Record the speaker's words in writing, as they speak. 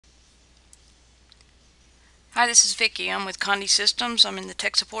Hi, this is Vicki. I'm with Condé Systems. I'm in the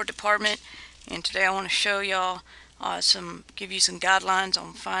tech support department, and today I want to show y'all give you some guidelines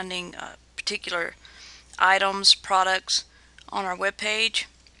on finding particular items, products on our web page.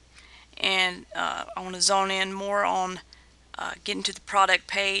 And I want to zone in more on getting to the product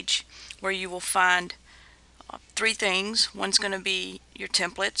page, where you will find three things. One's going to be your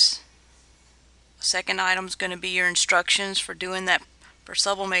templates. The second item is going to be your instructions for doing that, for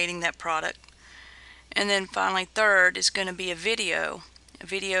sublimating that product. And then finally, third is going to be a video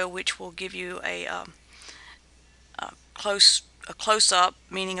which will give you a close-up,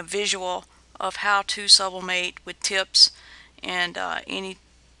 meaning a visual of how to sublimate with tips and any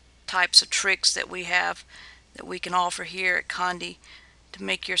types of tricks that we have that we can offer here at Condé to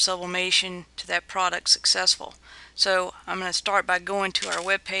make your sublimation to that product successful. So I'm going to start by going to our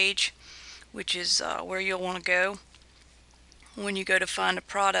web page, which is where you'll want to go when you go to find a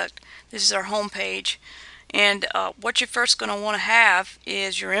product. This is our home page, and what you're first going to want to have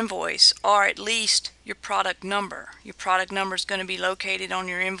is your invoice, or at least your product number. Your product number is going to be located on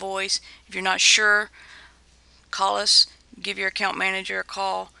your invoice. If you're not sure, call us, give your account manager a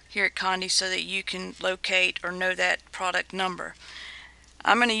call here at Condé so that you can locate or know that product number.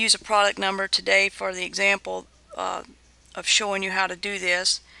 I'm going to use a product number today for the example of showing you how to do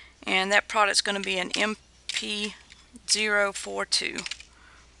this, and that product is going to be an MP042.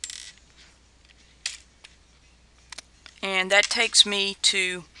 And that takes me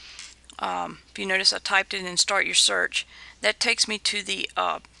to, if you notice I typed it in Start Your Search, that takes me to the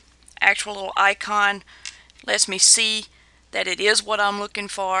actual little icon, lets me see that it is what I'm looking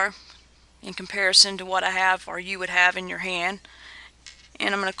for in comparison to what I have or you would have in your hand.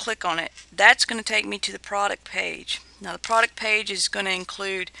 And I'm going to click on it. That's going to take me to the product page. Now the product page is going to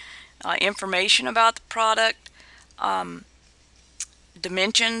include information about the product,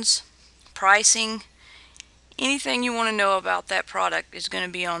 dimensions, pricing. Anything you want to know about that product is going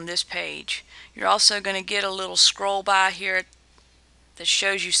to be on this page. You're also going to get a little scroll by here that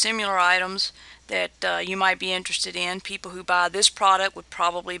shows you similar items that you might be interested in. People who buy this product would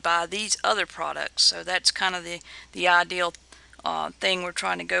probably buy these other products. So that's kind of the ideal thing we're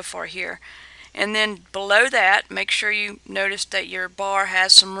trying to go for here. And then below that, make sure you notice that your bar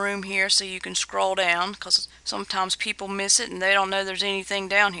has some room here so you can scroll down, because sometimes people miss it and they don't know there's anything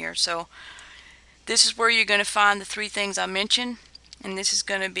down here. So this is where you're going to find the three things I mentioned, and this is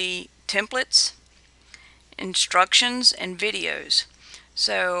going to be templates, instructions, and videos.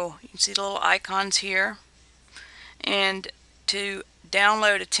 So you can see the little icons here, and to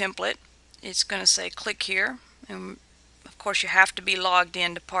download a template, it's going to say click here, and of course you have to be logged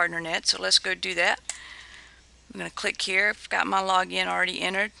in to PartnerNet, so let's go do that. I'm going to click here. I've got my login already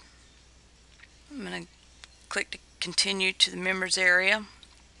entered. I'm going to click to continue to the members area,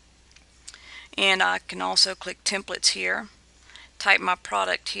 and I can also click templates here, type my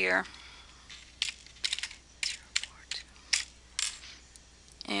product here,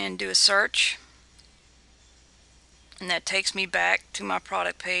 and do a search, and that takes me back to my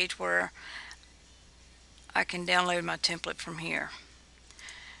product page where I can download my template from here.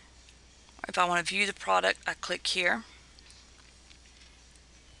 If I want to view the product, I click here,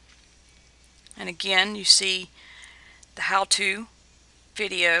 and again you see the how-to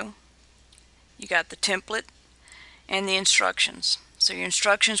video, you got the template and the instructions. So your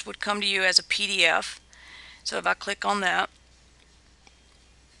instructions would come to you as a PDF. So if I click on that,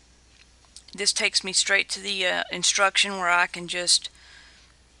 this takes me straight to the instruction where I can just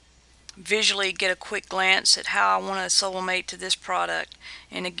visually get a quick glance at how I want to sublimate to this product.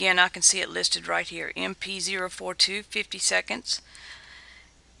 And again, I can see it listed right here, MP042, 50 seconds,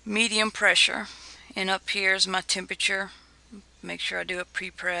 medium pressure, and up here is my temperature. Make sure I do a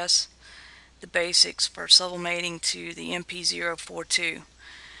pre-press, the basics for sublimating to the MP042.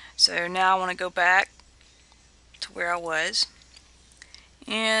 So now I want to go back to where I was,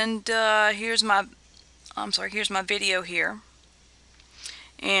 and here's my video here,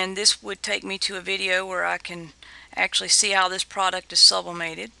 and this would take me to a video where I can actually see how this product is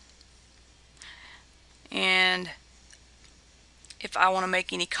sublimated. And if I want to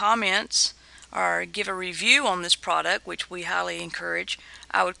make any comments or give a review on this product, which we highly encourage,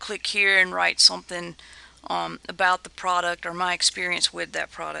 I would click here and write something about the product or my experience with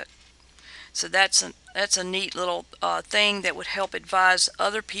that product. So that's a neat little thing that would help advise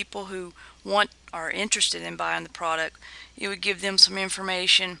other people who are interested in buying the product. It would give them some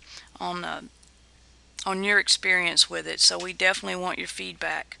information on your experience with it. So we definitely want your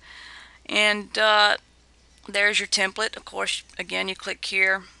feedback. And there's your template. Of course, again, you click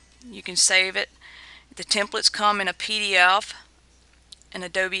here, you can save it. The templates come in a PDF, an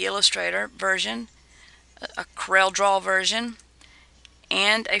Adobe Illustrator version, a CorelDRAW version,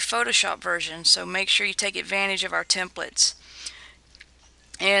 and a Photoshop version. So make sure you take advantage of our templates.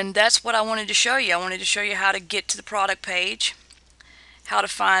 And that's what I wanted to show you. I wanted to show you how to get to the product page, how to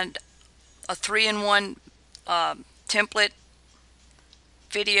find a 3-in-1 template,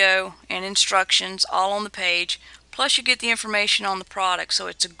 video, and instructions all on the page. Plus you get the information on the product. So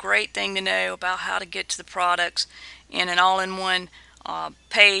it's a great thing to know about how to get to the products in an all-in-one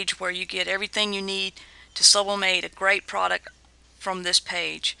page where you get everything you need to sublimate a great product from this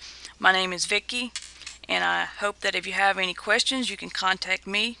page. My name is Vicki, and I hope that if you have any questions you can contact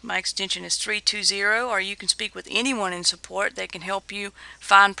me. My extension is 320, or you can speak with anyone in support. They can help you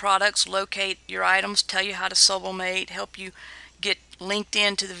find products, locate your items, tell you how to sublimate, help you get linked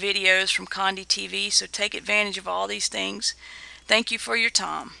into the videos from Condé TV. So take advantage of all these things. Thank you for your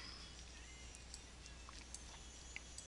time.